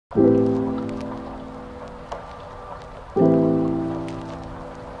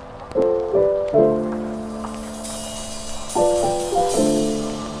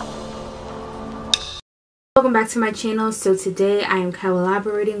Welcome back to my channel. So today I am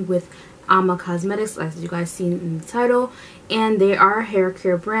collaborating with Amyla Cosmetics, as you guys seen in the title, and they are a hair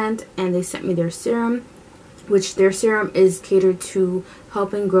care brand, and they sent me their serum, which their serum is catered to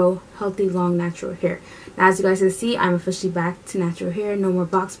helping grow healthy, long, natural hair. Now, as you guys can see, I'm officially back to natural hair, no more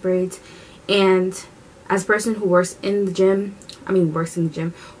box braids. And as a person who works in the gym,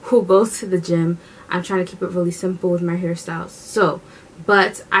 who goes to the gym, I'm trying to keep it really simple with my hairstyles.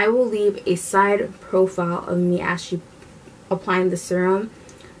 But I will leave a side profile of me actually applying the serum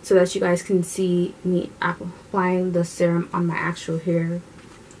so that you guys can see me applying the serum on my actual hair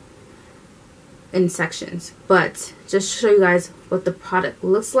in sections. But just to show you guys what the product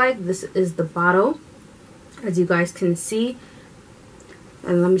looks like, this is the bottle, as you guys can see.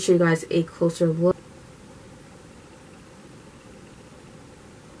 And let me show you guys a closer look.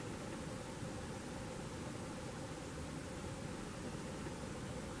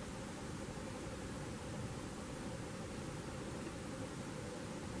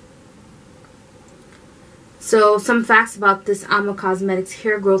 So some facts about this Amyla Cosmetics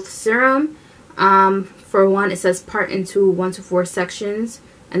hair growth serum. For one, it says part into 1 to 4 sections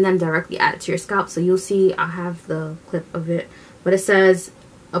and then directly add it to your scalp. So you'll see, I'll have the clip of it. But it says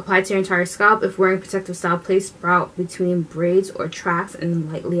apply to your entire scalp. If wearing protective style, place sprout between braids or tracks and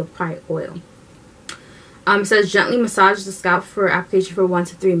lightly apply oil. It says gently massage the scalp for application for 1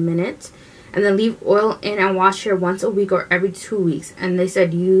 to 3 minutes. And then leave oil in and wash hair once a week or every 2 weeks. And they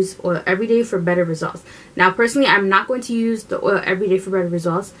said use oil every day for better results. Now, personally, I'm not going to use the oil every day for better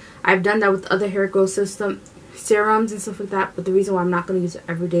results. I've done that with other hair growth serums and stuff like that. But the reason why I'm not going to use it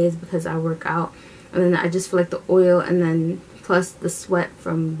every day is because I work out. And then I just feel like the oil and then plus the sweat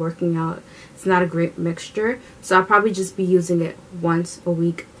from working out, it's not a great mixture. So I'll probably just be using it once a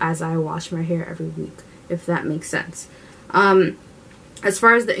week as I wash my hair every week, if that makes sense. As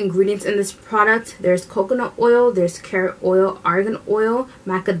far as the ingredients in this product, there's coconut oil, there's carrot oil, argan oil,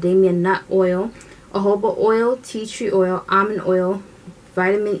 macadamia nut oil, jojoba oil, tea tree oil, almond oil,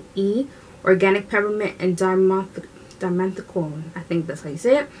 vitamin E, organic peppermint, and dimethicone. I think that's how you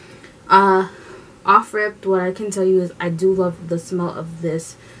say it. Off rip, what I can tell you is I do love the smell of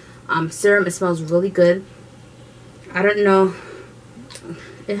this serum. It smells really good. I don't know.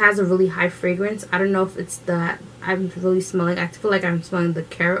 It has a really high fragrance. I don't know if it's that I'm really smelling. I feel like I'm smelling the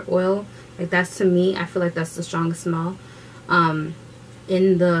carrot oil. Like, that's, to me, I feel like that's the strongest smell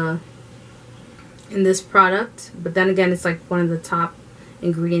in this product. But then again, it's like one of the top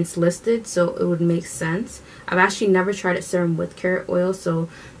ingredients listed, so it would make sense. I've actually never tried a serum with carrot oil, so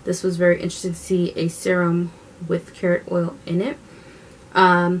this was very interesting to see a serum with carrot oil in it.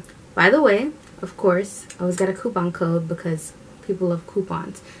 By the way, of course, I always got a coupon code because people love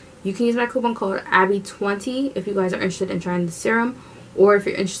coupons. You can use my coupon code ABBY20 if you guys are interested in trying the serum, or if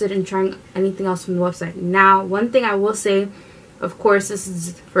you're interested in trying anything else from the website. Now, one thing I will say, of course, this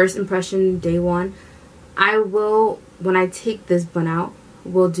is first impression, day one. I will, when I take this bun out,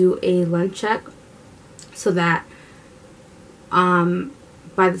 will do a length check so that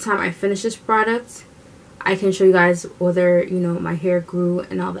by the time I finish this product, I can show you guys whether, you know, my hair grew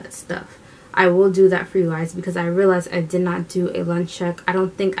and all that stuff. I will do that for you guys because I realized I did not do a length check. I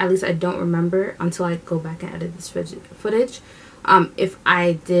don't think, at least I don't remember until I go back and edit this footage. If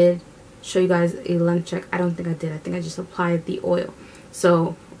I did show you guys a length check, I don't think I did. I think I just applied the oil,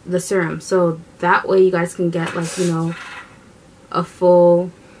 so the serum. So that way you guys can get, like, you know, a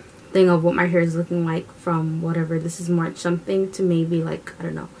full thing of what my hair is looking like from whatever. This is March something to maybe, like, I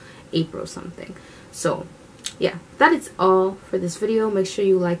don't know, April something. So yeah, that is all for this video. Make sure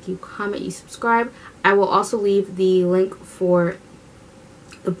you like, you comment, you subscribe. I will also leave the link for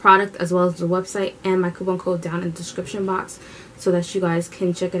the product as well as the website and my coupon code down in the description box so that you guys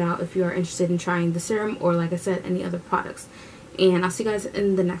can check it out if you are interested in trying the serum or, like I said, any other products. And I'll see you guys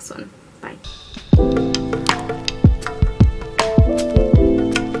in the next one. Bye.